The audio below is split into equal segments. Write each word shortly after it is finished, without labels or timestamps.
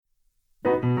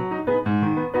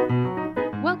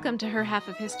Welcome to Her Half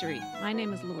of History. My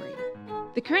name is Lori.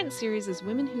 The current series is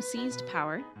Women Who Seized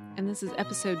Power, and this is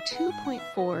episode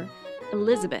 2.4,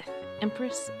 Elizabeth,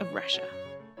 Empress of Russia.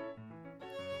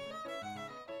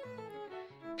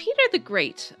 Peter the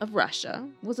Great of Russia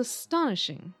was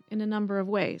astonishing in a number of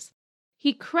ways.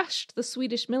 He crushed the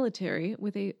Swedish military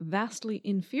with a vastly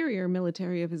inferior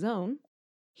military of his own.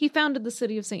 He founded the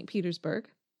city of St. Petersburg.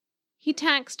 He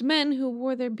taxed men who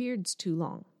wore their beards too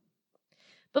long.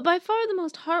 But by far the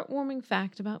most heartwarming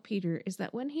fact about Peter is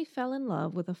that when he fell in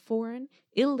love with a foreign,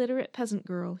 illiterate peasant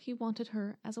girl, he wanted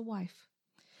her as a wife.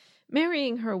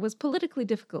 Marrying her was politically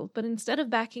difficult, but instead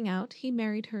of backing out, he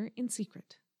married her in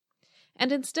secret.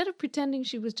 And instead of pretending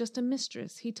she was just a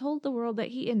mistress, he told the world that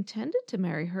he intended to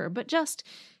marry her, but just,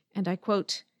 and I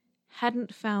quote,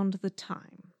 hadn't found the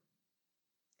time.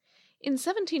 In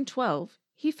 1712,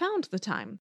 he found the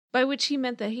time, by which he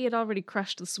meant that he had already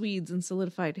crushed the Swedes and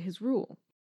solidified his rule.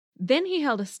 Then he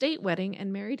held a state wedding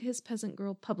and married his peasant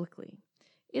girl publicly.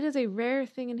 It is a rare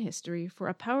thing in history for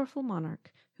a powerful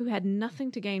monarch who had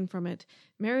nothing to gain from it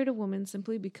married a woman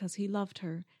simply because he loved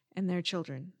her and their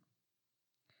children.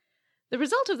 The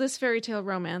result of this fairy tale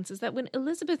romance is that when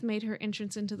Elizabeth made her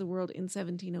entrance into the world in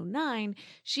 1709,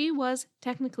 she was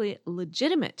technically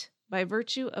legitimate by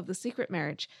virtue of the secret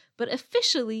marriage, but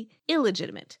officially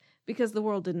illegitimate because the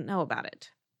world didn't know about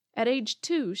it. At age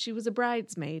 2, she was a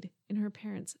bridesmaid in her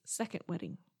parents' second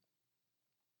wedding.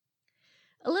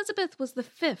 Elizabeth was the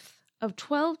 5th of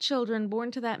 12 children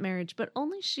born to that marriage, but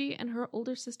only she and her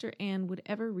older sister Anne would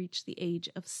ever reach the age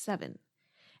of 7.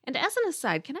 And as an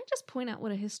aside, can I just point out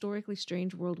what a historically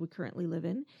strange world we currently live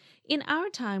in? In our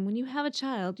time, when you have a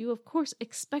child, you of course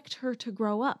expect her to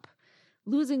grow up.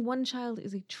 Losing one child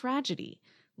is a tragedy.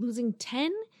 Losing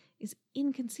 10 is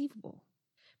inconceivable.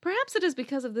 Perhaps it is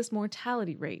because of this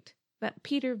mortality rate that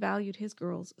Peter valued his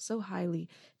girls so highly,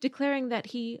 declaring that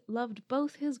he loved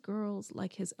both his girls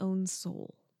like his own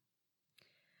soul.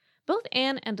 Both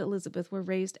Anne and Elizabeth were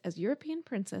raised as European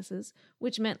princesses,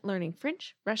 which meant learning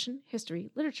French, Russian, history,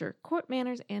 literature, court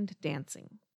manners, and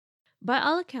dancing. By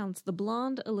all accounts, the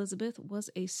blonde Elizabeth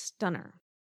was a stunner.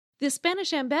 The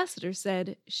Spanish ambassador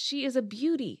said, "She is a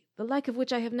beauty, the like of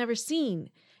which I have never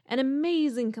seen. An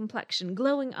amazing complexion,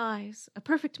 glowing eyes, a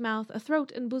perfect mouth, a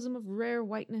throat and bosom of rare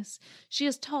whiteness. She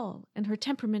is tall, and her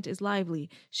temperament is lively.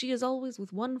 She is always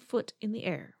with one foot in the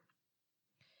air."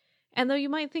 And though you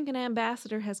might think an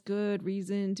ambassador has good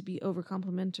reason to be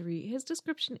overcomplimentary, his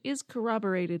description is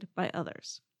corroborated by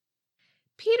others.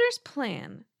 Peter's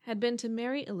plan had been to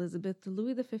marry Elizabeth to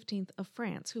Louis XV of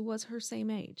France, who was her same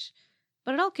age.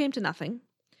 But it all came to nothing.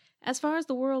 As far as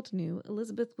the world knew,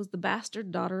 Elizabeth was the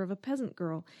bastard daughter of a peasant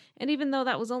girl, and even though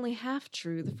that was only half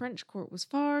true, the French court was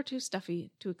far too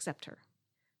stuffy to accept her.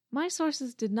 My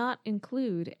sources did not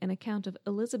include an account of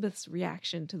Elizabeth's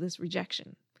reaction to this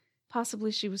rejection. Possibly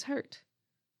she was hurt.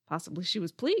 Possibly she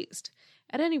was pleased.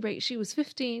 At any rate, she was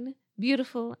 15,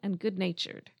 beautiful, and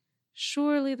good-natured.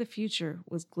 Surely the future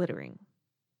was glittering.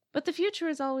 But the future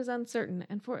is always uncertain,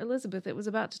 and for Elizabeth it was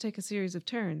about to take a series of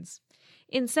turns.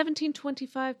 In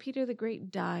 1725, Peter the Great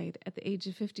died at the age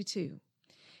of 52.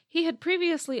 He had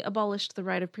previously abolished the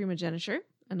right of primogeniture,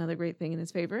 another great thing in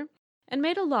his favor, and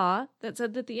made a law that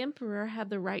said that the emperor had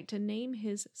the right to name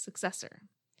his successor.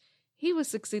 He was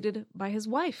succeeded by his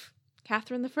wife,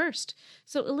 Catherine I,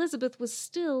 so Elizabeth was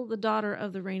still the daughter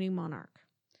of the reigning monarch.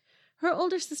 Her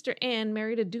older sister Anne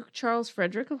married a Duke Charles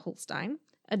Frederick of Holstein,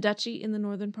 a duchy in the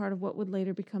northern part of what would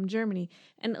later become Germany,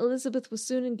 and Elizabeth was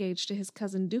soon engaged to his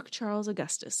cousin Duke Charles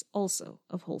Augustus, also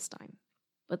of Holstein.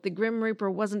 But the Grim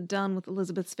Reaper wasn't done with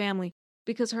Elizabeth's family,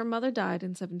 because her mother died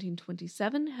in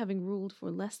 1727, having ruled for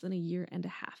less than a year and a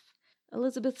half.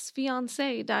 Elizabeth's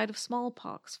fiancé died of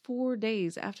smallpox 4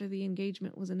 days after the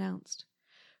engagement was announced.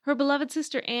 Her beloved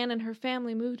sister Anne and her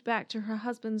family moved back to her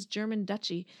husband's German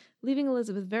duchy, leaving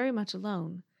Elizabeth very much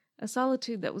alone, a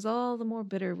solitude that was all the more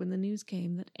bitter when the news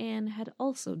came that Anne had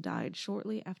also died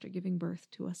shortly after giving birth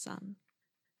to a son.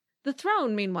 The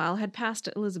throne, meanwhile, had passed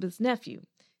to Elizabeth's nephew,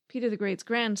 Peter the Great's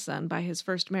grandson by his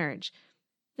first marriage.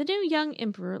 The new young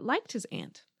emperor liked his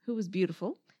aunt, who was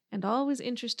beautiful, and always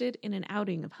interested in an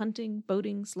outing of hunting,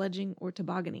 boating, sledging, or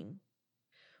tobogganing.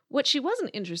 What she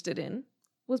wasn't interested in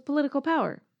was political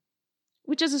power,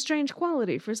 which is a strange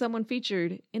quality for someone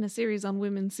featured in a series on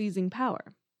women seizing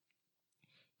power.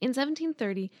 In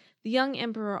 1730, the young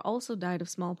emperor also died of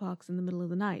smallpox in the middle of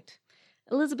the night.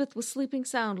 Elizabeth was sleeping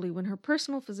soundly when her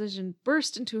personal physician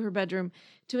burst into her bedroom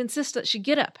to insist that she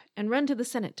get up and run to the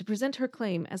Senate to present her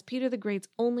claim as Peter the Great's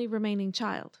only remaining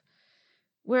child.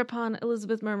 Whereupon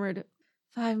Elizabeth murmured,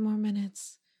 5 more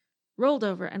minutes, rolled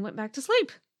over, and went back to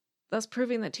sleep. thus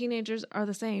proving that teenagers are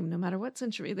the same no matter what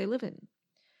century they live in.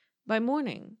 By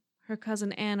morning, her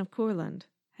cousin Anne of Courland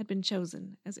had been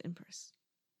chosen as Empress.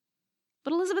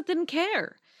 But Elizabeth didn't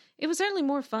care. It was certainly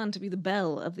more fun to be the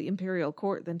belle of the imperial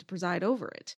court than to preside over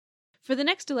it. For the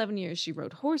next 11 years, she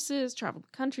rode horses, traveled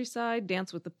the countryside,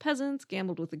 danced with the peasants,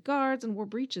 gambled with the guards, and wore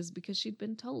breeches because she'd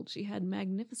been told she had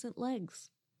magnificent legs.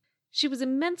 She was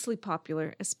immensely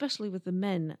popular, especially with the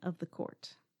men of the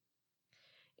court.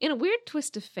 In a weird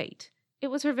twist of fate, it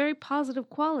was her very positive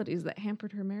qualities that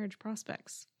hampered her marriage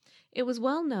prospects. It was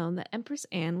well known that Empress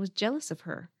Anne was jealous of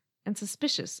her and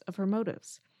suspicious of her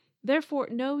motives. Therefore,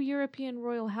 no European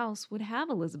royal house would have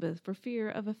Elizabeth for fear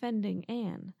of offending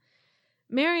Anne.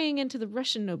 Marrying into the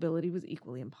Russian nobility was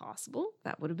equally impossible.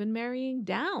 That would have been marrying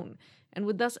down, and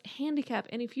would thus handicap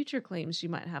any future claims she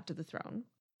might have to the throne.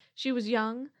 She was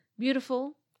young,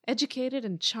 beautiful, educated,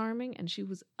 and charming, and she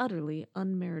was utterly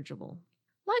unmarriageable.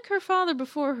 Like her father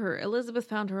before her, Elizabeth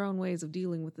found her own ways of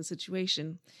dealing with the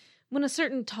situation. When a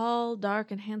certain tall,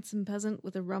 dark, and handsome peasant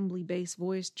with a rumbly bass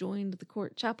voice joined the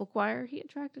court chapel choir, he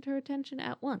attracted her attention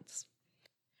at once.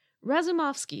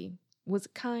 Razumovsky was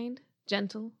kind,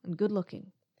 gentle, and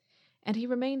good-looking, and he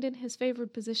remained in his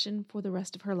favored position for the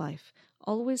rest of her life,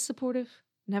 always supportive,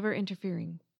 never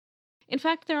interfering. In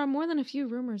fact, there are more than a few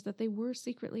rumors that they were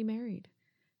secretly married.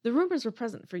 The rumors were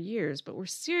present for years, but were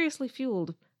seriously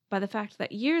fueled by the fact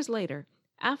that years later,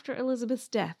 after Elizabeth's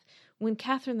death, when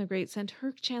Catherine the Great sent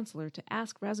her chancellor to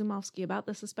ask Razumovsky about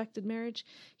the suspected marriage,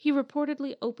 he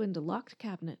reportedly opened a locked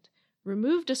cabinet,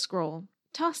 removed a scroll,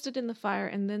 tossed it in the fire,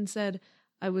 and then said,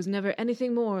 "I was never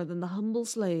anything more than the humble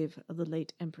slave of the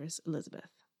late Empress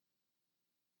Elizabeth."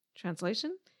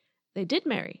 Translation? They did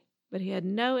marry, but he had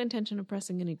no intention of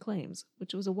pressing any claims,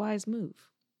 which was a wise move.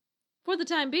 For the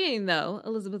time being, though,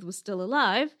 Elizabeth was still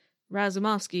alive,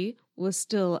 Razumovsky was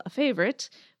still a favorite,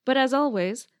 but as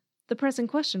always, the pressing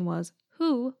question was,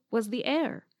 who was the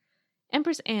heir?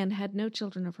 Empress Anne had no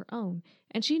children of her own,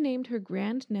 and she named her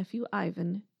grandnephew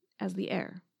Ivan as the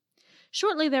heir.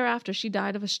 Shortly thereafter, she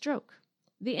died of a stroke.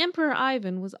 The Emperor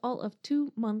Ivan was all of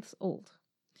 2 months old.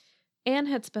 Anne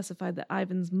had specified that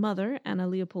Ivan's mother, Anna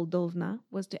Leopoldovna,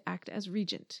 was to act as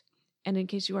regent. And in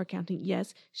case you are counting,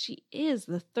 yes, she is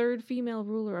the 3rd female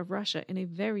ruler of Russia in a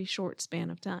very short span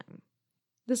of time.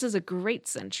 This is a great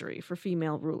century for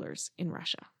female rulers in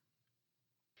Russia.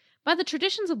 By the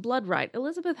traditions of blood right,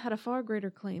 Elizabeth had a far greater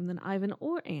claim than Ivan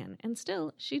or Anne, and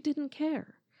still, she didn't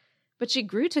care. But she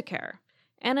grew to care.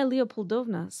 Anna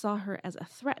Leopoldovna saw her as a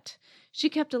threat. She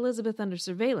kept Elizabeth under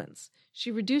surveillance. She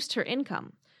reduced her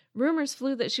income. Rumors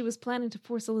flew that she was planning to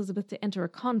force Elizabeth to enter a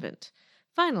convent.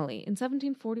 Finally, in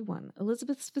 1741,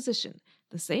 Elizabeth's physician,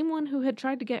 the same one who had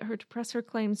tried to get her to press her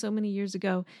claim so many years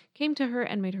ago, came to her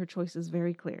and made her choices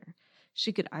very clear.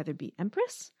 She could either be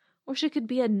empress, or she could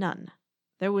be a nun.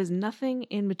 There was nothing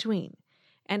in between.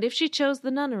 And if she chose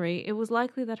the nunnery, it was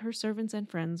likely that her servants and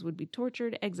friends would be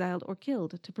tortured, exiled, or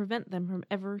killed to prevent them from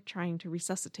ever trying to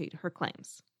resuscitate her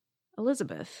claims.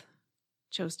 Elizabeth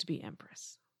chose to be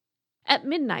empress. At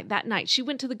midnight that night, she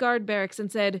went to the guard barracks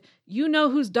and said, "You know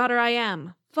whose daughter I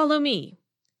am. Follow me."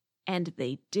 And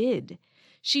they did.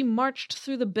 She marched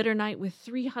through the bitter night with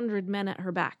 300 men at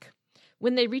her back.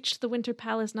 When they reached the Winter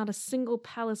Palace, not a single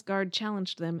palace guard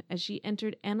challenged them as she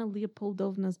entered Anna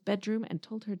Leopoldovna's bedroom and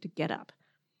told her to get up.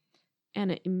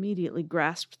 Anna immediately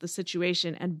grasped the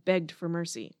situation and begged for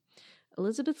mercy.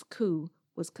 Elizabeth's coup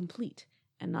was complete,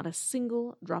 and not a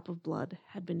single drop of blood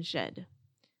had been shed.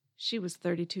 She was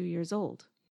 32 years old.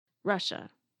 Russia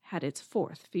had its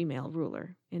 4th female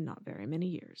ruler in not very many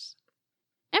years.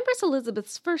 Empress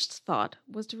Elizabeth's first thought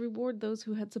was to reward those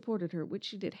who had supported her, which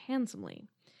she did handsomely.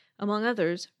 Among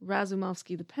others,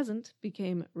 Razumovsky the peasant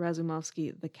became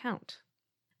Razumovsky the count.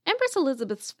 Empress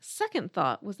Elizabeth's second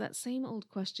thought was that same old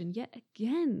question yet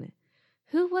again.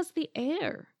 Who was the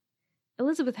heir?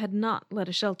 Elizabeth had not led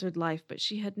a sheltered life, but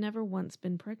she had never once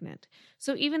been pregnant.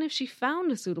 So even if she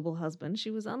found a suitable husband, she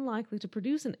was unlikely to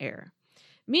produce an heir.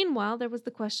 Meanwhile, there was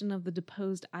the question of the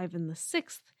deposed Ivan VI.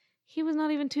 He was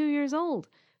not even 2 years old,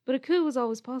 but a coup was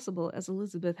always possible, as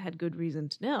Elizabeth had good reason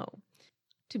to know.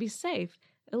 To be safe,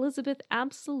 Elizabeth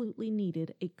absolutely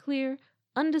needed a clear,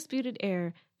 undisputed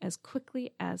heir as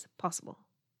quickly as possible.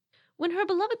 When her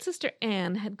beloved sister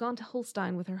Anne had gone to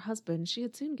Holstein with her husband, she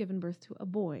had soon given birth to a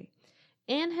boy.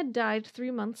 Anne had died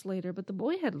 3 months later, but the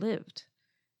boy had lived.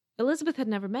 Elizabeth had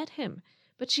never met him,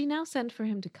 but she now sent for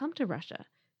him to come to Russia,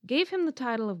 gave him the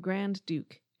title of Grand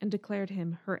Duke, and declared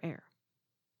him her heir.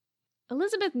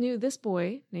 Elizabeth knew this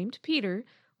boy, named Peter,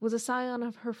 was a scion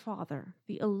of her father,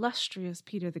 the illustrious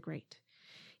Peter the Great.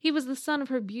 He was the son of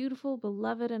her beautiful,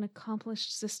 beloved, and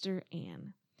accomplished sister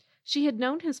Anne. She had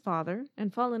known his father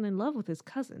and fallen in love with his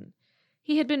cousin.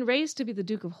 He had been raised to be the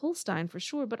Duke of Holstein for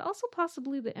sure, but also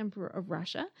possibly the Emperor of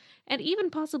Russia, and even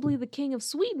possibly the King of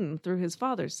Sweden through his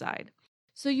father's side.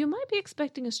 So you might be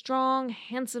expecting a strong,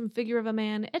 handsome figure of a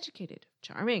man, educated,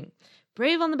 charming,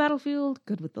 brave on the battlefield,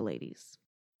 good with the ladies.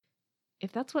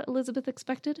 If that's what Elizabeth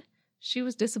expected, she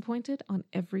was disappointed on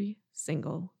every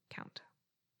single count.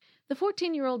 The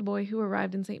 14-year-old boy who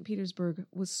arrived in St. Petersburg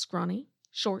was scrawny,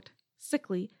 short,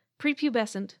 sickly,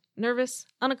 prepubescent, nervous,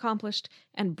 unaccomplished,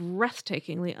 and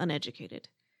breathtakingly uneducated.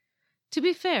 To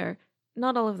be fair,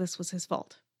 not all of this was his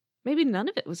fault. Maybe none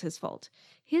of it was his fault.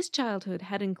 His childhood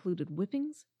had included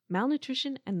whippings,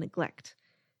 malnutrition, and neglect.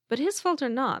 But his fault or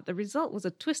not, the result was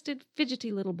a twisted,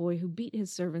 fidgety little boy who beat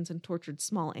his servants and tortured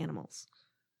small animals.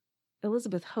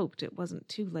 Elizabeth hoped it wasn't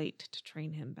too late to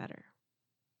train him better.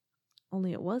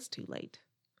 Only it was too late.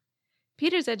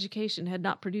 Peter's education had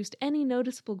not produced any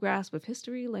noticeable grasp of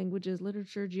history, languages,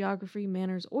 literature, geography,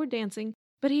 manners, or dancing,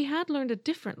 but he had learned a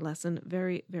different lesson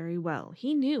very, very well.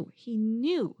 He knew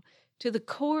to the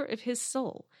core of his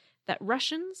soul that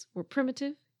Russians were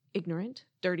primitive, ignorant,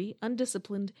 dirty,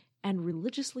 undisciplined, and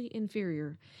religiously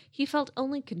inferior. He felt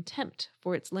only contempt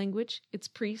for its language, its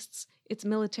priests, its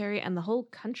military, and the whole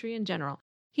country in general.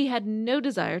 He had no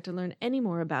desire to learn any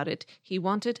more about it. He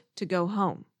wanted to go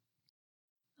home.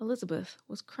 Elizabeth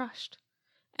was crushed,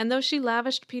 and though she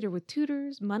lavished Peter with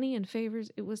tutors, money, and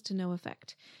favors, it was to no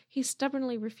effect. He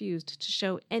stubbornly refused to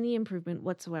show any improvement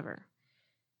whatsoever.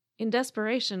 In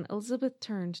desperation, Elizabeth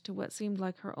turned to what seemed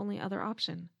like her only other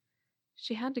option.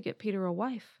 She had to get Peter a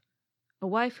wife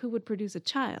who would produce a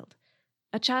child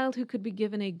who could be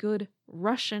given a good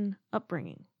Russian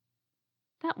upbringing.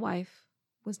 That wife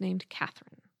was named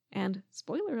Catherine. And,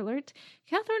 spoiler alert,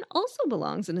 Catherine also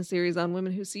belongs in a series on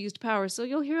women who seized power, so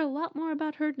you'll hear a lot more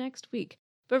about her next week.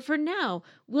 But for now,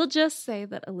 we'll just say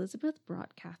that Elizabeth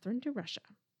brought Catherine to Russia.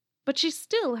 But she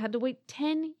still had to wait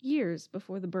 10 years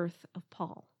before the birth of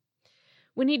Paul.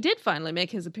 When he did finally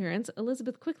make his appearance,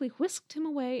 Elizabeth quickly whisked him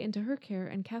away into her care,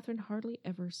 and Catherine hardly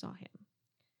ever saw him.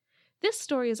 This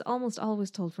story is almost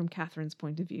always told from Catherine's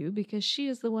point of view because she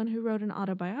is the one who wrote an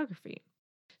autobiography.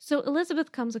 So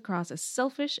Elizabeth comes across as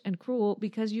selfish and cruel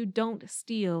because you don't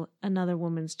steal another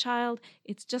woman's child.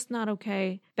 It's just not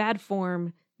okay. Bad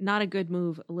form. Not a good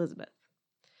move, Elizabeth.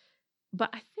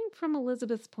 But I think from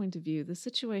Elizabeth's point of view, the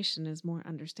situation is more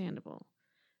understandable.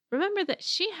 Remember that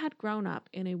she had grown up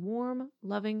in a warm,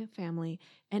 loving family,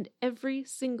 and every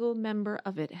single member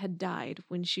of it had died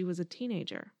when she was a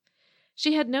teenager.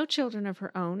 She had no children of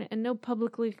her own and no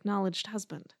publicly acknowledged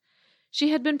husband.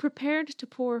 She had been prepared to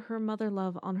pour her mother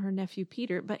love on her nephew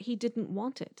Peter, but he didn't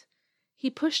want it. He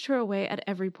pushed her away at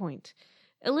every point.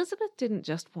 Elizabeth didn't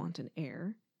just want an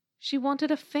heir. She wanted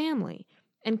a family,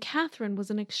 and Catherine was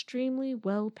an extremely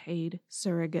well-paid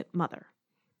surrogate mother.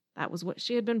 That was what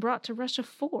she had been brought to Russia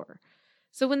for.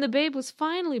 So when the babe was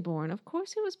finally born, of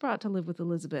course he was brought to live with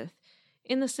Elizabeth,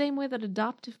 in the same way that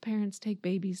adoptive parents take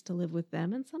babies to live with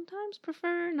them and sometimes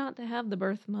prefer not to have the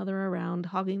birth mother around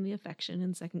hogging the affection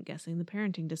and second-guessing the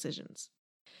parenting decisions.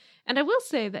 And I will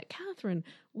say that Catherine,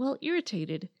 while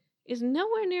irritated, is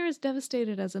nowhere near as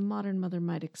devastated as a modern mother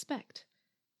might expect.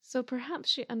 So perhaps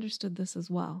she understood this as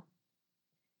well.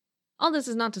 All this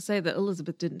is not to say that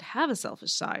Elizabeth didn't have a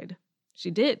selfish side.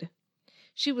 She did.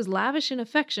 She was lavish in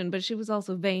affection, but she was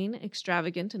also vain,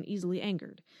 extravagant, and easily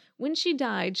angered. When she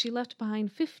died, she left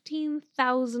behind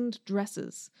 15,000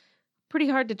 dresses. Pretty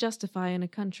hard to justify in a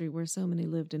country where so many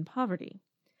lived in poverty.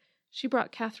 She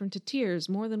brought Catherine to tears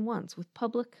more than once with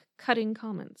public, cutting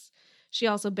comments. She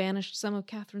also banished some of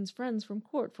Catherine's friends from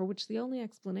court, for which the only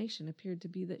explanation appeared to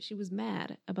be that she was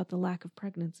mad about the lack of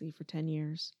pregnancy for 10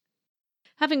 years.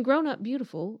 Having grown up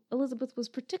beautiful, Elizabeth was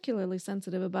particularly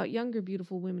sensitive about younger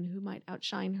beautiful women who might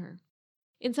outshine her.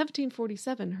 In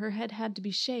 1747, her head had to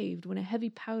be shaved when a heavy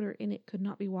powder in it could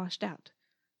not be washed out.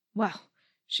 Well,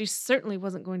 she certainly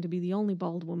wasn't going to be the only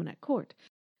bald woman at court,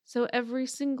 so every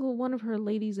single one of her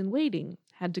ladies-in-waiting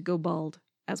had to go bald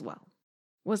as well.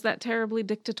 Was that terribly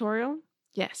dictatorial?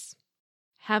 Yes.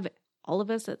 Have all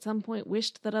of us at some point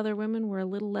wished that other women were a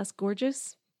little less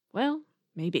gorgeous? Well,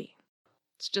 maybe.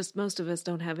 It's just most of us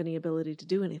don't have any ability to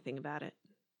do anything about it.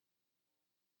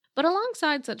 But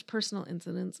alongside such personal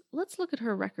incidents, let's look at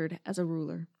her record as a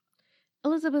ruler.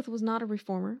 Elizabeth was not a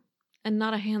reformer and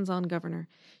not a hands-on governor.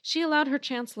 She allowed her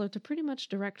chancellor to pretty much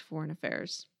direct foreign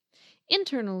affairs.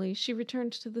 Internally, she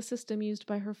returned to the system used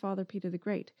by her father Peter the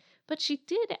Great, but she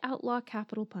did outlaw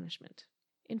capital punishment.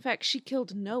 In fact, she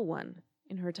killed no one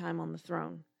in her time on the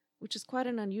throne, which is quite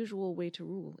an unusual way to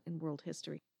rule in world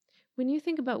history. When you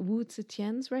think about Wu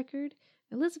Zetian's record,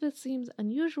 Elizabeth seems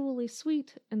unusually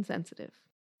sweet and sensitive.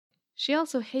 She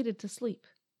also hated to sleep.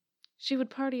 She would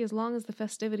party as long as the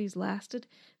festivities lasted,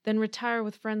 then retire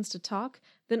with friends to talk,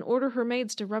 then order her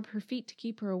maids to rub her feet to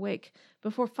keep her awake,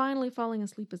 before finally falling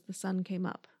asleep as the sun came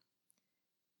up.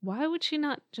 Why would she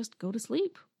not just go to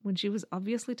sleep when she was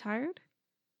obviously tired?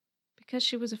 Because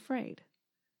she was afraid.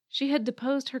 She had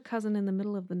deposed her cousin in the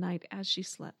middle of the night as she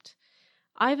slept.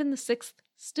 Ivan VI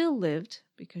still lived,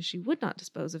 because she would not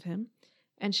dispose of him,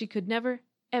 and she could never,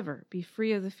 ever be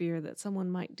free of the fear that someone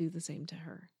might do the same to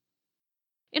her.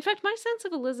 In fact, my sense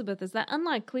of Elizabeth is that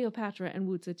unlike Cleopatra and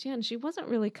Wu Zetian, she wasn't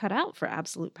really cut out for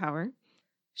absolute power.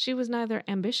 She was neither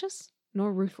ambitious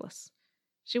nor ruthless.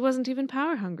 She wasn't even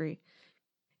power-hungry.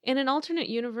 In an alternate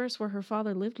universe where her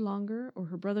father lived longer or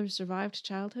her brothers survived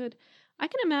childhood, I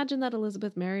can imagine that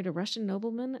Elizabeth married a Russian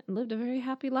nobleman and lived a very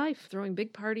happy life, throwing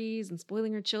big parties and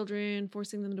spoiling her children,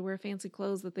 forcing them to wear fancy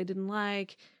clothes that they didn't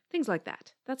like, things like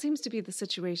that. That seems to be the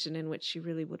situation in which she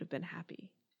really would have been happy.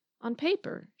 On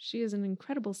paper, she is an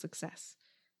incredible success,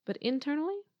 but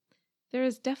internally, there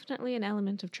is definitely an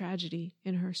element of tragedy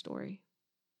in her story.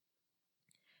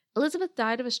 Elizabeth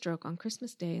died of a stroke on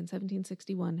Christmas Day in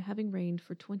 1761, having reigned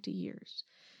for 20 years.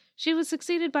 She was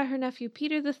succeeded by her nephew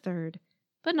Peter III,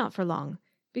 but not for long,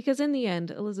 because in the end,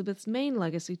 Elizabeth's main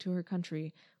legacy to her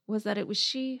country was that it was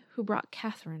she who brought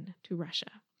Catherine to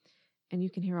Russia. And you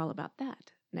can hear all about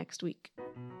that next week.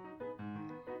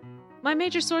 My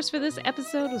major source for this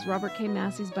episode was Robert K.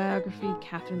 Massey's biography,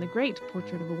 Catherine the Great,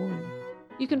 Portrait of a Woman.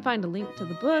 You can find a link to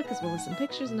the book, as well as some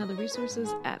pictures and other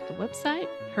resources at the website,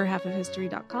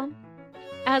 herhalfofhistory.com.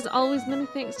 As always, many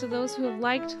thanks to those who have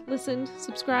liked, listened,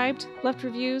 subscribed, left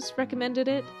reviews, recommended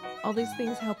it. All these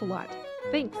things help a lot.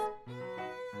 Thanks!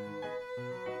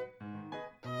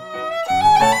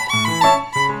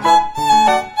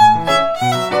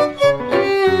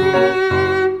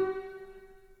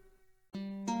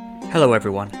 Hello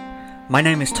everyone, my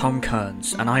name is Tom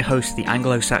Kearns and I host the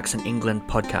Anglo-Saxon England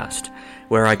podcast,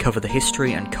 where I cover the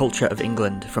history and culture of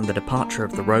England from the departure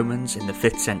of the Romans in the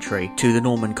 5th century to the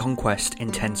Norman conquest in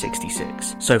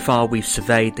 1066. So far we've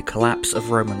surveyed the collapse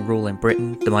of Roman rule in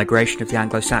Britain, the migration of the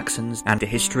Anglo-Saxons, and the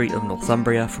history of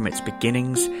Northumbria from its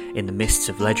beginnings in the mists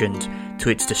of legend to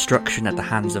its destruction at the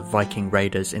hands of Viking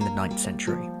raiders in the 9th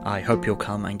century. I hope you'll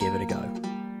come and give it a go.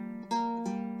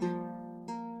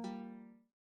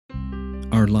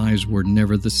 Our lives were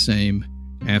never the same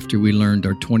after we learned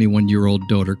our 21-year-old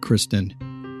daughter, Kristen,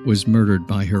 was murdered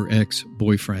by her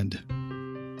ex-boyfriend.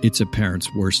 It's a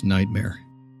parent's worst nightmare.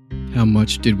 How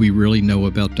much did we really know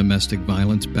about domestic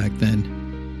violence back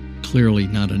then? Clearly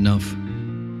not enough.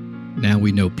 Now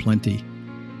we know plenty.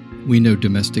 We know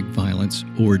domestic violence,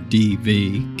 or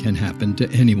DV, can happen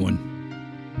to anyone.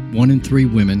 1 in 3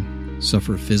 women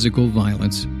suffer physical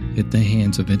violence at the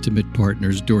hands of intimate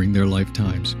partners during their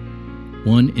lifetimes.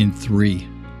 1 in 3.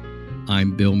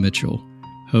 I'm Bill Mitchell,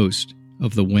 host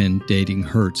of the When Dating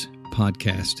Hurts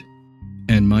podcast,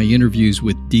 and my interviews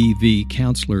with DV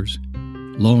counselors,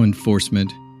 law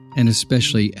enforcement, and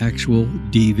especially actual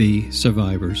DV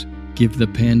survivors give the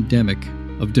pandemic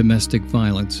of domestic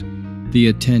violence the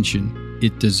attention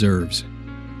it deserves.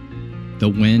 The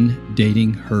When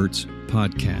Dating Hurts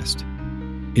podcast.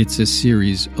 It's a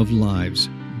series of lives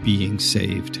being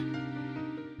saved.